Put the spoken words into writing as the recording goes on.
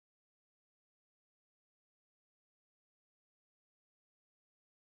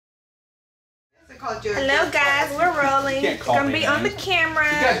Hello guys, we're rolling. It's gonna be on the camera.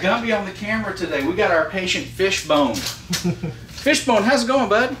 We got Gumby on the camera today. We got our patient Fishbone. Fishbone, how's it going,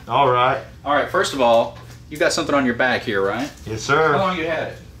 bud? All right. All right, first of all, you got something on your back here, right? Yes, sir. How long you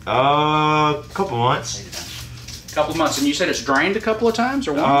had it? A couple months. A couple months, and you said it's drained a couple of times,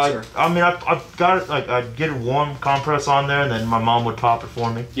 or once? Or? I mean, I got it, like, I'd get a warm compress on there, and then my mom would pop it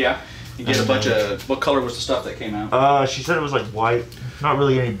for me. Yeah. You get a bunch of, what color was the stuff that came out? She said it was like white. Not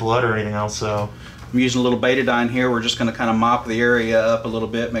really any blood or anything else, so. I'm using a little betadine here. We're just gonna kind of mop the area up a little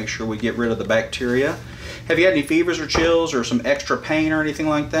bit, make sure we get rid of the bacteria. Have you had any fevers or chills or some extra pain or anything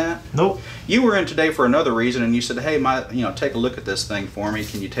like that? Nope. You were in today for another reason, and you said, hey, take a look at this thing for me.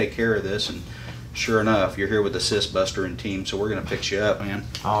 Can you take care of this? And sure enough, you're here with the Cyst Buster and team, so we're gonna fix you up, man.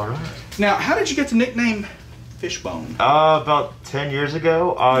 All right. Now, how did you get the nickname Fishbone? About 10 years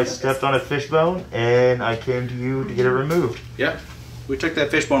ago, I stepped on a fishbone, and I came to you to get it removed. Yep. We took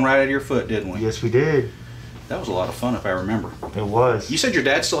that fishbone right out of your foot, didn't we? Yes, we did. That was a lot of fun, if I remember. It was. You said your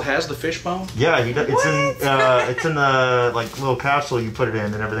dad still has the fishbone? Yeah, he does. It's in the like little capsule you put it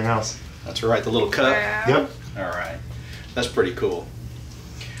in and everything else. That's right, the little cup. Yeah. Yep. All right, that's pretty cool.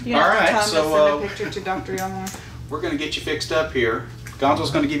 You All right, tell him so to send a picture to Dr. Gilmore. we're gonna get you fixed up here.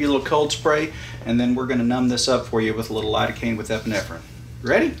 Gonzo's gonna give you a little cold spray, and then we're gonna numb this up for you with a little lidocaine with epinephrine.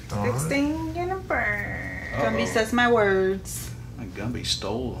 Ready? All Next right. thing gonna burn. Gumby says my words. Gumby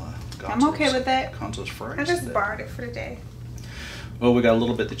stole I'm okay with that. Gonzo's phrase. I just borrowed it for the day. Well, we got a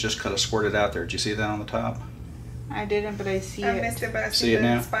little bit that just kind of squirted out there. Did you see that on the top? I didn't, but I see I it. missed it, but I See see it the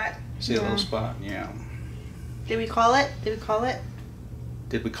now? spot. See a little spot? Yeah. Did we call it? Did we call it?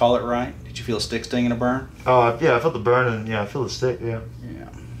 Did we call it right? Did you feel a stick sting and a burn? Yeah, I felt the burn, and yeah, I feel the stick, yeah. Yeah.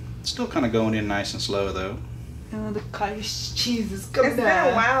 It's still kind of going in nice and slow, though. Oh, the cottage cheese is coming It's been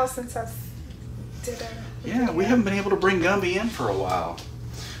a while since I did a Yeah, we haven't been able to bring Gumby in for a while.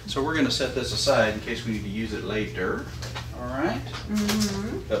 So we're going to set this aside in case we need to use it later. All right?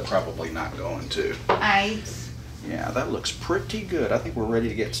 Mm-hmm. But probably not going to. Yeah, that looks pretty good. I think we're ready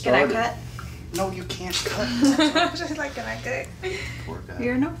to get Can started. I cut? No, you can't cut. She's like, can I cut it? Poor guy.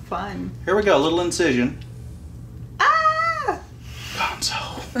 You're no fun. Here we go, a little incision. Ah!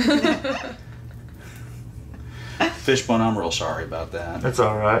 Gonzo. Fishbone, I'm real sorry about that. That's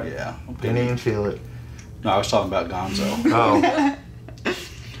all right. Yeah. Didn't even feel it. No, I was talking about Gonzo. Oh.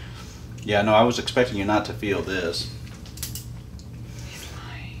 Yeah, no, I was expecting you not to feel this. He's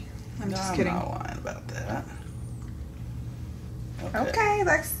lying. I'm No, just kidding. I'm not lying about that. Okay,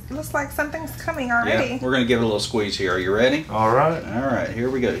 looks like something's coming already. Yeah, we're going to give it a little squeeze here. Are you ready? All right. All right, here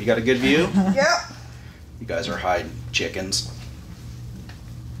we go. You got a good view? Yep. You guys are hiding chickens.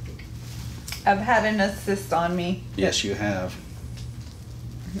 I've had an assist on me. Yes, you have.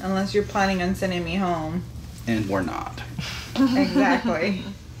 Unless you're planning on sending me home. And we're not. Exactly.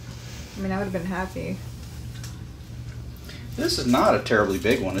 I mean, I would have been happy. This is not a terribly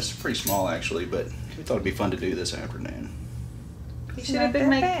big one. It's pretty small, actually, but we thought it'd be fun to do this afternoon. You should have been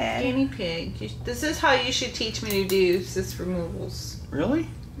my guinea pig. This is how you should teach me to do cyst removals. Really?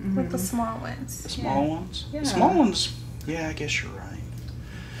 With the small ones. The small ones? Yeah. The small ones, yeah, I guess you're right.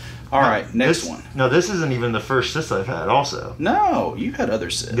 All right, next one. No, this isn't even the first cyst I've had also. No, you had other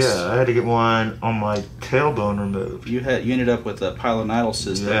cysts. Yeah, I had to get one on my tailbone removed. You ended up with a pilonidal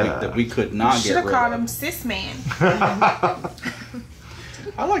cyst that we could not Should get have rid called of. him Cis Man. I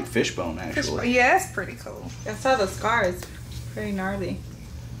like Fishbone, actually. Yeah, that's pretty cool. I saw the scar. It's pretty gnarly.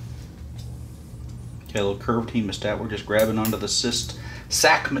 Okay, a little curved hemostat. We're just grabbing onto the cyst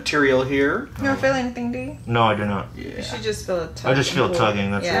sac material here. You don't feel anything, do you? No, I do not. Yeah. You should just feel a tug. I just feel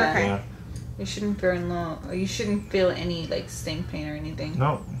tugging, that's Yeah. it. Yeah. You shouldn't you shouldn't feel any like sting pain or anything.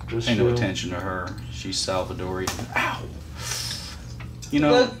 No, just Pay no feel- attention to her. She's Salvadorian. Ow. You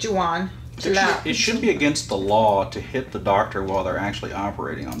know, Look, Juwan. Chill out. it should be against the law to hit the doctor while they're actually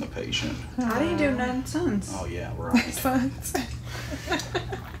operating on the patient. How do you do nonsense? Oh yeah, right. Sons.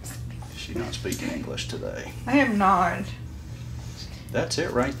 She's not speaking English today. I am not. That's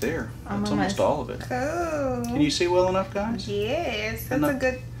it right there. I'm That's a almost mess. all of it. Cool. Can you see well enough, guys? Yes, that's Enough. a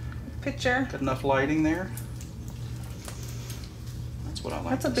good picture. Got enough lighting there? That's what I like.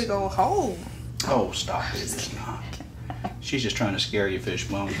 That's a to big see. old hole. Oh, stop it. It's not. She's just trying to scare you,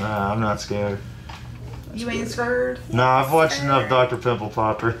 Fishbone. Nah, I'm not scared. That's You ain't good. scared? No, I've watched enough Dr. Pimple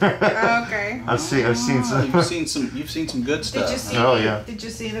Popper. Okay. I've seen some. You've seen some good stuff. Did you see? Oh, yeah. Did you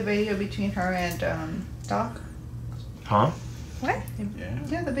see the video between her and Doc? Huh? What? Yeah.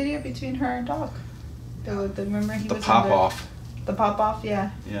 Yeah, the video between her and Doc. Remember he The was pop in the, off. The pop off,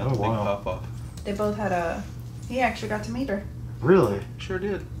 yeah. Yeah, Oh, the big wow. pop off. They both had a. He actually got to meet her Really? Sure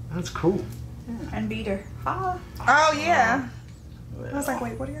did. That's cool. and beat her. Ah. Oh yeah. I was like,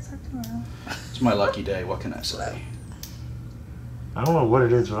 wait, what are you talking about? It's my lucky day. What can I say? I don't know what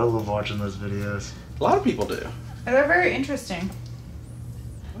it is, but I love watching those videos. A lot of people do. They're very interesting.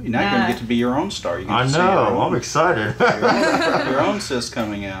 Well, now you're going to get to be your own star. You get I to see your know. own- I'm excited. your own cyst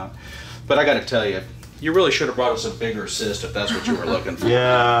coming out. But I got to tell you, you really should have brought us a bigger cyst if that's what you were looking for.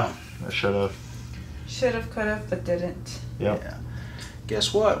 Yeah, I should have. Should have, could have, but didn't. Yep. Yeah.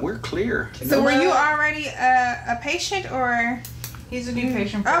 Guess what? We're clear. So were you already a patient or? He's a new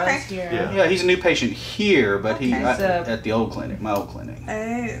patient for Okay. us here. Yeah. Yeah, he's a new patient here, but he Okay. at the old clinic, my old clinic.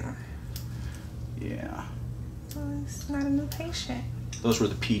 Oh, Yeah. well, it's not a new patient. Those were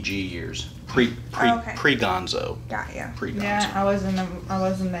the PG years. Okay. Pre-Gonzo. Got ya. Pre-Gonzo. Yeah, I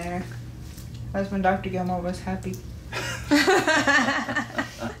wasn't there. That's when Dr. Gilmore was happy.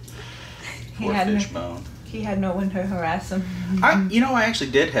 Poor Fishbone. He had no one to harass him. I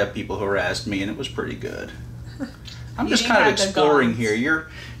actually did have people who harassed me, and it was pretty good. I'm You just didn't kind of have the exploring guns. here.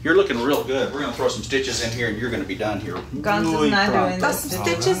 You're looking real good. We're gonna throw some stitches in here, and you're gonna be done here. Gonzo's really not pronto. doing Throw this. some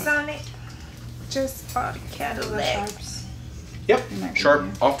stitches on it. Just for the Cadillac. Yep, might be sharp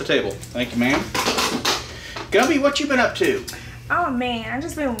here. off the table. Thank you, ma'am. Gumby, what you been up to? Oh man, I've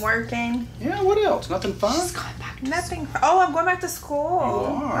just been working. Yeah, what else? Nothing fun? Nothing. Oh, I'm going back to school.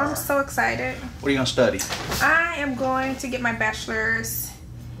 You are. I'm so excited. What are you gonna study? I am going to get my bachelor's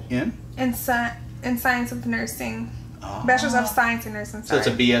In? in science of nursing. Oh. Bachelor's of Science in Nursing. So Sorry. it's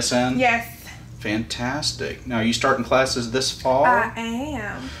a BSN? Yes, Fantastic. Now, are you starting classes this fall? I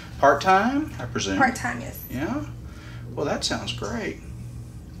am. Part-time, I presume? Part-time, yes. Yeah? Well, that sounds great.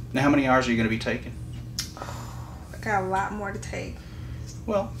 Now, how many hours are you going to be taking? I got a lot more to take.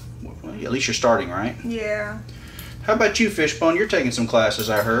 Well, at least you're starting, right? Yeah. How about you, Fishbone? You're taking some classes,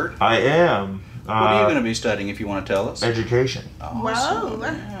 I heard. I am. What are you going to be studying, if you want to tell us? Education. Awesome. Whoa.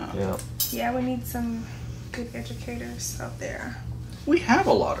 Yeah. Yeah. Yeah, we need some good educators out there. We have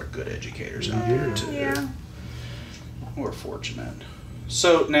a lot of good educators out We there, do. too. Yeah. We're fortunate.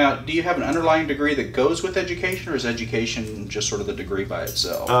 So, now, do you have an underlying degree that goes with education, or is education just sort of the degree by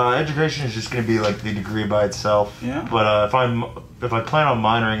itself? Education is just going to be like the degree by itself. Yeah. But if I plan on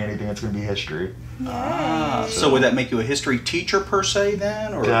minoring anything, it's going to be history. Ah, Yay. so would that make you a history teacher per se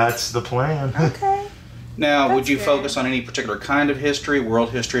then? Or That's the plan. Okay. now, would That's you good. focus on any particular kind of history?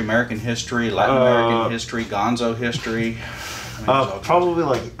 World history, American history, Latin American history, Gonzo history? I mean, there's all kinds Probably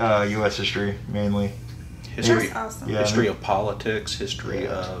like U.S. history mainly. of history, That's awesome. Yeah. history of politics, history Yeah.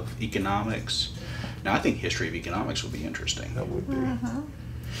 of economics. Now, I think history of economics would be interesting. That would be. Mm-hmm.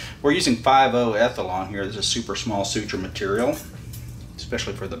 We're using 5-0 ethyl here. This is a super small suture material,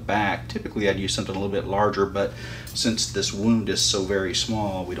 especially for the back. Typically, I'd use something a little bit larger, but since this wound is so very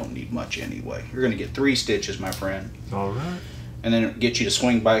small, we don't need much anyway. You're going to get 3 stitches, my friend, All right. and then get you to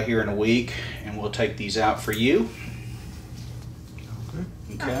swing by here in a week, and we'll take these out for you.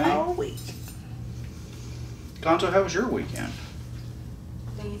 Okay. Okay. A whole week. Gonzo, how was your weekend?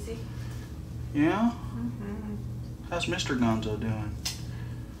 Lazy. Yeah? How's Mr. Gonzo doing?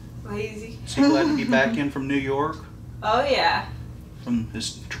 Lazy. Is he glad to be back in from New York? Oh yeah. From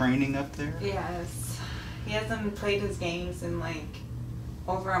his training up there? Yes. He hasn't played his games in like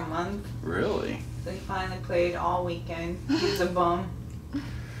over a month. Really? So he finally played all weekend. He's a bum.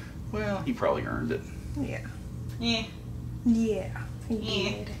 Well, he probably earned it. Yeah. Yeah. Yeah. He Yeah.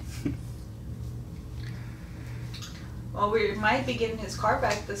 did. Well, we might be getting his car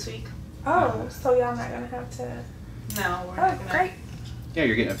back this week. Oh, so y'all not gonna have to. No, we're Oh, not gonna. great. Yeah,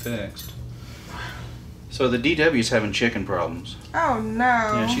 you're getting it fixed. So the DW's having chicken problems. Oh no.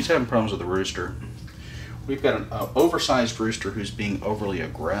 Yeah, she's having problems with the rooster. We've got an oversized rooster who's being overly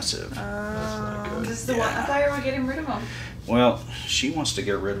aggressive. Oh. This is the one. I thought you were getting rid of him. Well, she wants to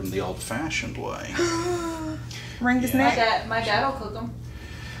get rid of him the old-fashioned way. Ring his Yeah. neck. My dad will cook him.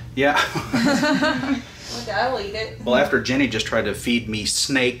 Yeah. My dad will eat it. Well, after Jenny just tried to feed me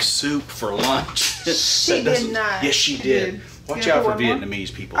snake soup for lunch. She That doesn't- did not. Yes, she did. Watch You out gonna for put one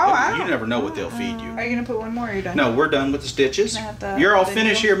Vietnamese people. Oh, I You don't- never know what they'll feed you. Are you gonna put one more? Or are you done? No, we're done with the stitches. I have to- You're all the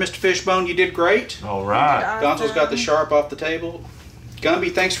finished needle? here, Mr. Fishbone. You did great. All right. Gonzo's got the sharp off the table.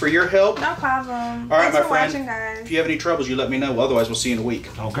 Gumby, thanks for your help. No problem. All right, Thanks my for friend. watching, guys. If you have any troubles, you let me know. Otherwise, we'll see you in a week.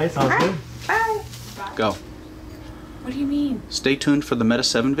 Okay, sounds good. Bye. Go. What do you mean? Stay tuned for the Meta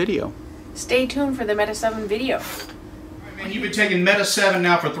 7 video. Stay tuned for the Meta 7 video. And you've been taking Meta 7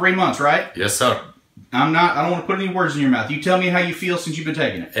 now for 3 months, right? Yes, sir. I don't want to put any words in your mouth. You tell me how you feel since you've been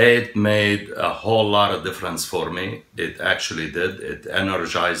taking it. It made a whole lot of difference for me. It actually did. It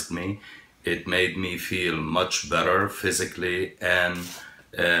energized me. It made me feel much better physically and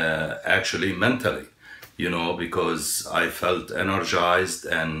actually mentally, you know, because I felt energized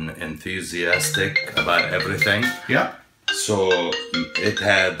and enthusiastic about everything. Yep. So it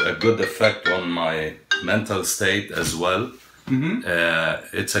had a good effect on my mental state as well.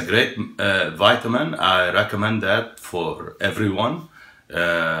 It's a great vitamin. I recommend that for everyone.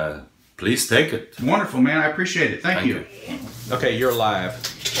 Please take it. Wonderful, man. I appreciate it. Thank you. Okay, you're live.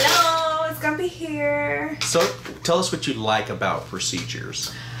 Hello, it's Gumby here. So tell us what you like about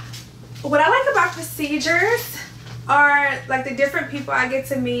procedures. What I like about procedures are like the different people I get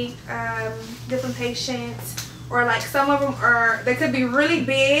to meet, different patients, or like some of them they could be really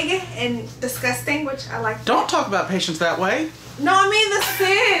big and disgusting, which I like. Don't talk about patients that way. No, I mean the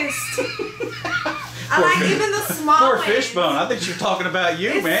cyst. I like even the small Poor ones. Fishbone. I think she's talking about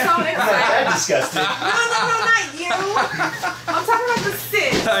you, It's man. so exciting. That's disgusting. No, not you. I'm talking about the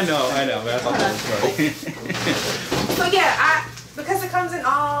cyst. I know, but I thought that was funny. So yeah, because it comes in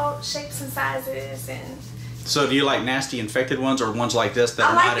all shapes and sizes, and So do you like nasty infected ones or ones like this that I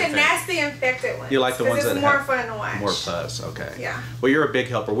are like not the infected? nasty infected ones. You like the ones it's that more have fun to watch. more pus, okay. Yeah. Well, you're a big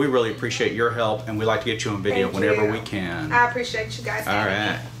helper. We really appreciate your help, and we like to get you on video Thank whenever you. we can. I appreciate you guys. All having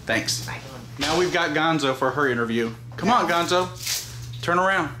right. me. Thanks. Bye. Now we've got Gonzo for her interview. Come on, Gonzo. Turn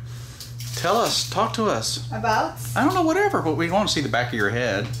around. Tell us. Talk to us. About? I don't know, whatever, but we want to see the back of your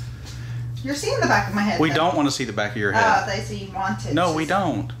head. You're seeing the back of my head. We though. don't want to see the back of your Oh, head. they say you want it. No, we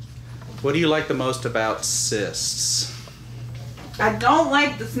don't. What do you like the most about cysts? I don't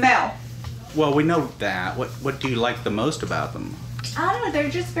like the smell. Well, we know that. What do you like the most about them? I don't know, they're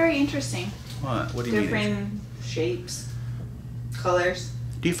just very interesting. What? What do you mean? Different shapes, colors.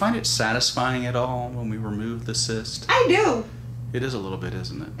 Do you find it satisfying at all when we remove the cyst? I do. It is a little bit,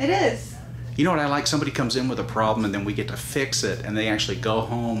 isn't it? It is. You know what I like? Somebody comes in with a problem and then we get to fix it and they actually go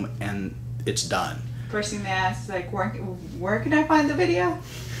home and it's done. First thing they ask is like, where can I find the video?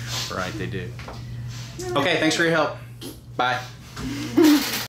 Right, they do. Okay, thanks for your help. Bye.